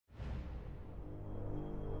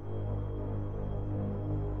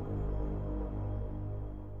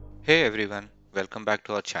Hey everyone, welcome back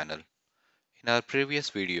to our channel. In our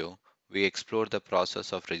previous video, we explored the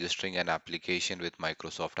process of registering an application with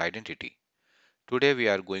Microsoft Identity. Today we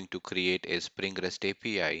are going to create a Spring REST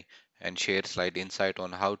API and share slight insight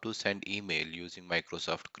on how to send email using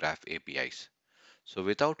Microsoft Graph APIs. So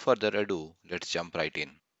without further ado, let's jump right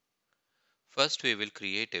in. First, we will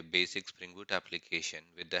create a basic Spring Boot application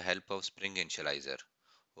with the help of Spring Initializer.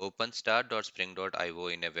 Open start.spring.io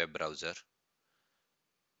in a web browser.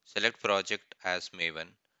 Select project as Maven,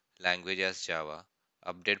 language as Java,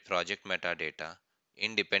 update project metadata,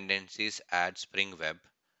 in dependencies add Spring Web,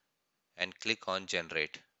 and click on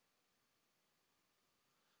Generate.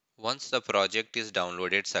 Once the project is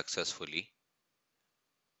downloaded successfully,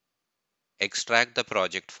 extract the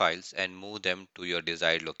project files and move them to your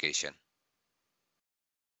desired location.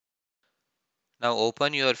 Now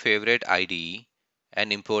open your favorite IDE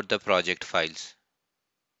and import the project files.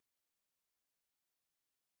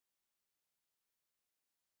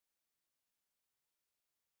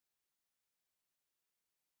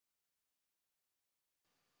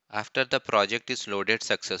 After the project is loaded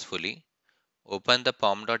successfully, open the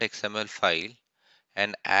pom.xml file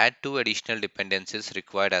and add two additional dependencies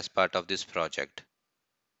required as part of this project.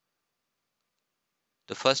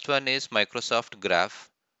 The first one is Microsoft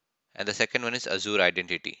Graph and the second one is Azure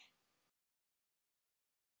Identity.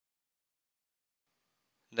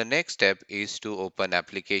 The next step is to open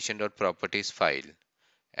application.properties file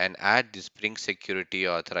and add the Spring Security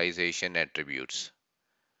Authorization attributes.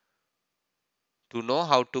 To know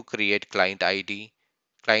how to create client ID,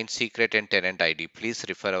 client secret and tenant ID, please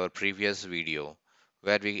refer our previous video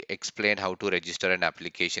where we explained how to register an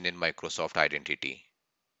application in Microsoft Identity.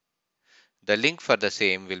 The link for the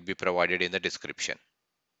same will be provided in the description.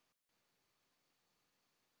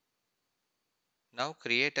 Now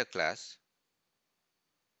create a class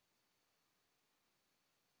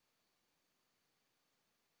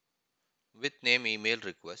with name email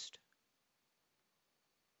request.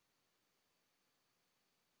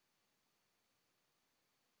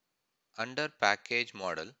 Under package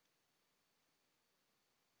model,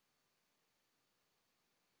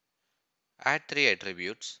 add three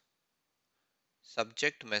attributes: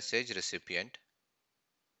 subject, message, recipient,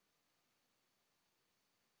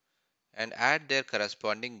 and add their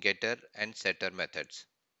corresponding getter and setter methods.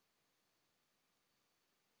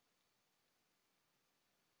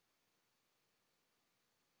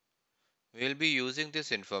 We will be using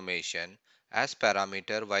this information as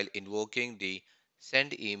parameter while invoking the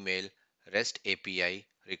send email REST API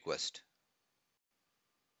request.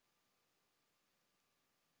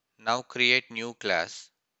 Now create new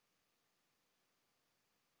class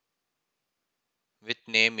with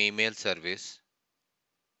name email service.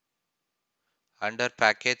 Under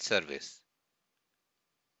package service,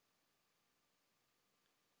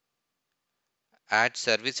 add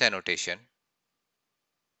service annotation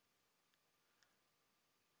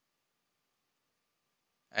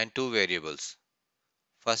and two variables.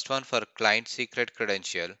 First one for client secret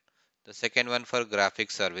credential, the second one for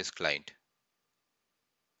graphic service client.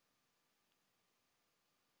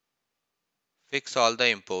 Fix all the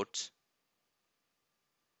imports.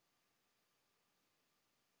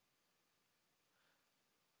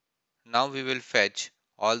 Now we will fetch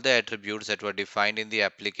all the attributes that were defined in the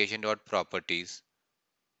application.properties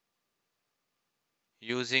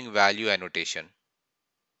using value annotation.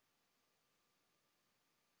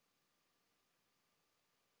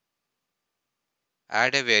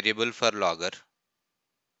 Add a variable for logger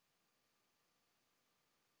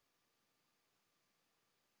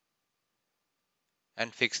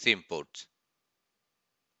and fix the imports.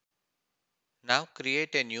 Now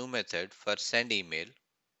create a new method for send email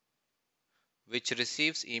which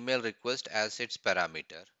receives email request as its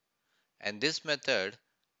parameter, and this method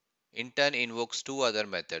in turn invokes two other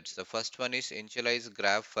methods. The first one is initialize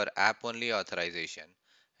graph for app only authorization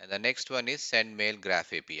and the next one is send mail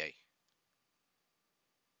graph API.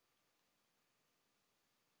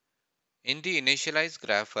 In the initialize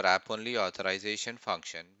graph for app only authorization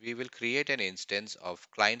function, we will create an instance of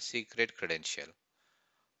client secret credential.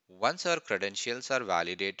 Once our credentials are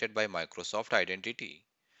validated by Microsoft Identity,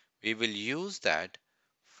 we will use that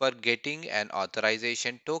for getting an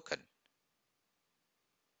authorization token.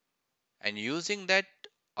 And using that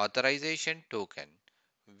authorization token,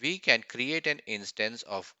 we can create an instance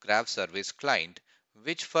of Graph Service Client,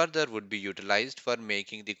 which further would be utilized for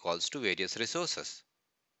making the calls to various resources.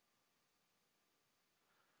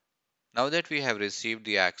 Now that we have received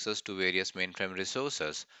the access to various mainframe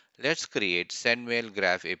resources, let's create SendMail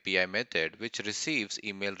Graph API method which receives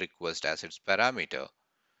email request as its parameter.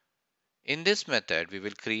 In this method, we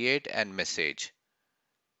will create an message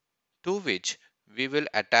to which we will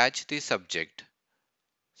attach the subject,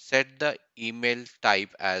 set the email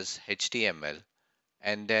type as HTML,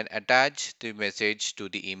 and then attach the message to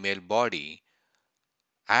the email body,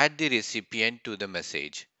 add the recipient to the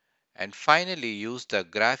message, and finally use the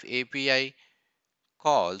Graph API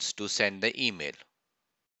calls to send the email.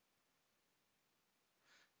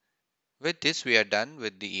 With this, we are done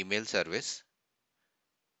with the email service.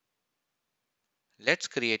 Let's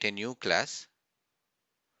create a new class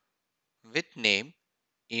with name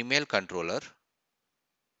email controller.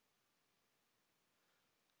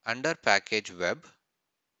 Under package web,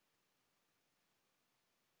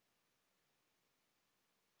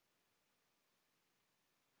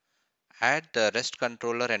 add the REST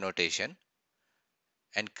controller annotation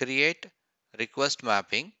and create request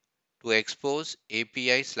mapping to expose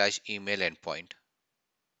API/email endpoint.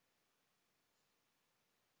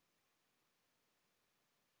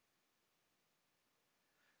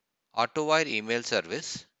 Autowire email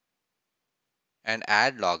service and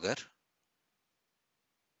add logger.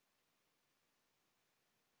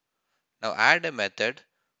 Now add a method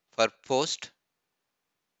for post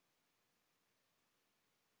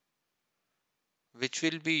which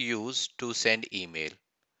will be used to send email.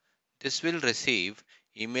 This will receive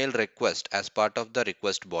email request as part of the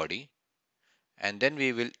request body, and then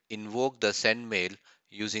we will invoke the send mail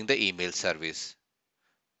using the email service.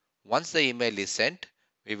 Once the email is sent,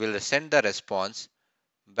 we will send the response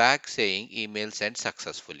back saying email sent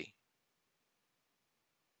successfully.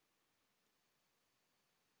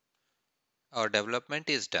 Our development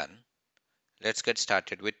is done. Let's get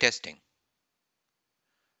started with testing.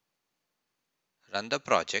 Run the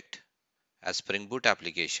project as Spring Boot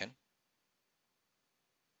application.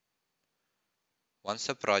 Once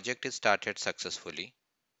the project is started successfully,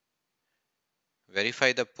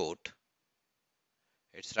 verify the port.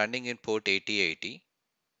 It's running in port 8080.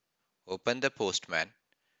 Open the Postman.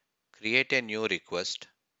 Create a new request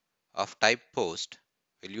of type post.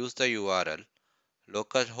 We'll use the URL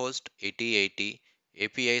localhost 8080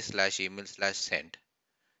 API/email/send.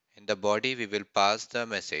 In the body, we will pass the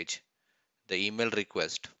message, the email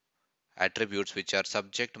request, attributes which are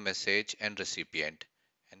subject, message, and recipient,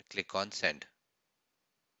 and click on send.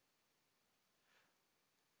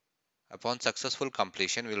 Upon successful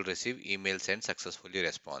completion, we will receive email sent successfully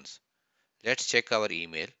response. Let's check our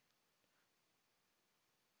email.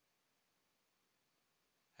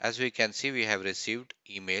 As we can see, we have received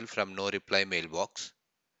email from no reply mailbox.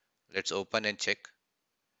 Let's open and check.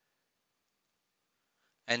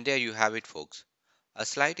 And there you have it, folks. A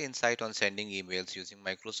slight insight on sending emails using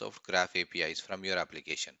Microsoft Graph APIs from your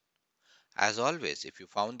application. As always, if you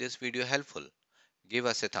found this video helpful, give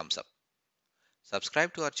us a thumbs up.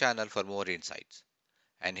 Subscribe to our channel for more insights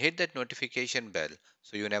and hit that notification bell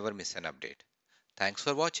so you never miss an update. Thanks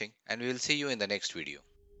for watching, and we will see you in the next video.